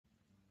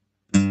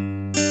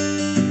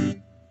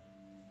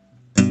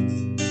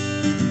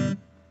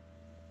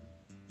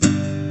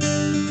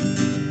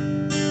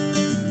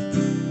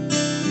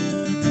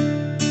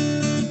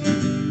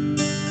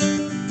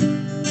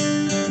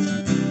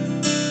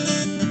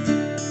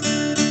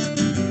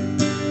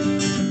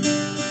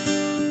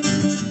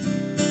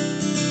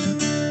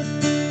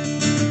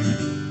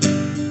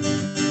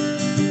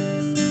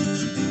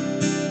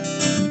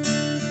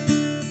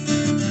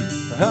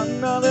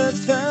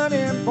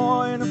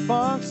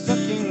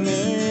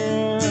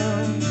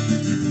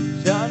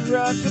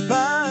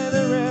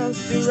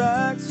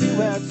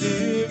where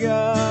to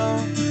go.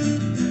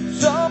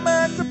 So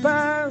make the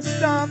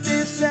past of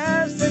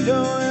disaster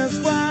as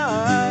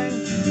why.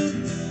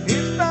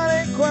 It's not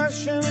a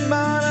question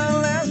but a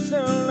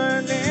lesson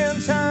learned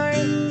in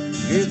time.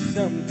 It's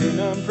something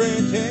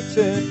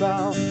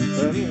unpredictable,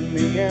 but in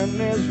the end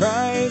it's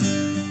right.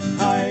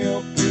 I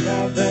hope you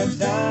have the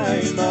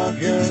time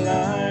of your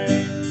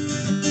life.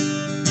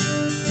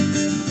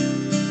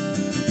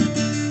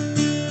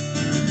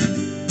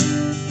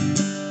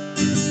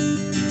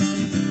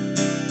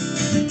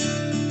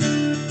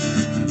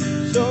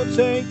 So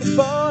take the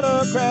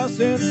photographs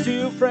and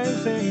still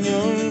frames in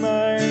your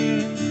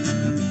mind.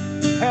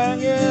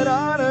 Hang it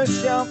on a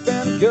shelf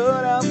and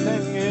good out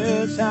in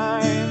your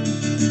time.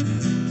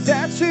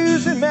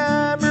 Tattoos and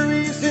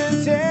memories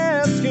and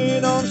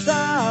asking on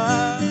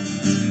side.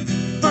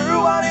 For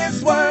what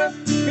it's worth,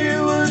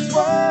 it was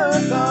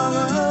worth all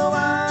the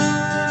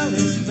while.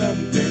 It's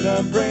something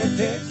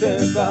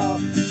unpredictable,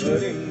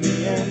 but in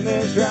the end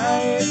it's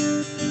right.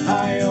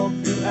 I hope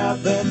you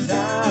have the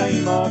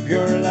time of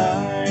your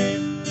life.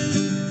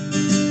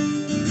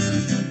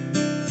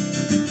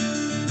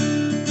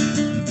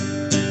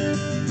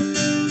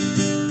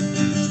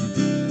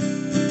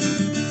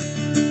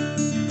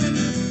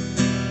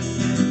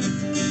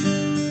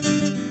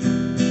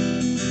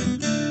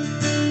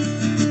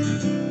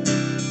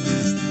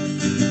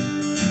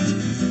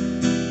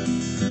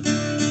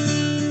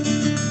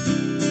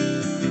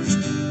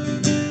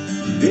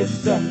 It's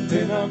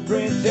something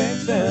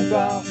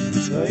unpredictable,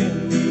 but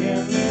in the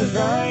end it's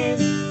right.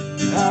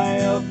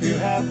 I hope you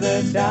have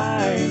the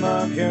time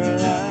of your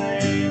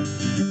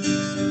life.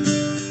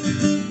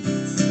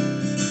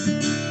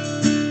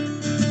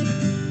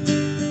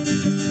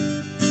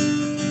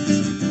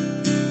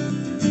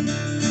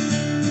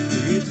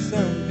 It's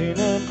something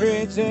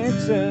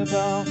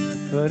unpredictable,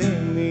 but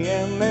in the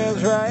end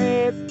it's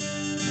right.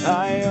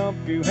 I hope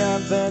you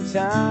have the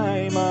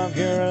time of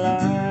your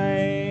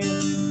life.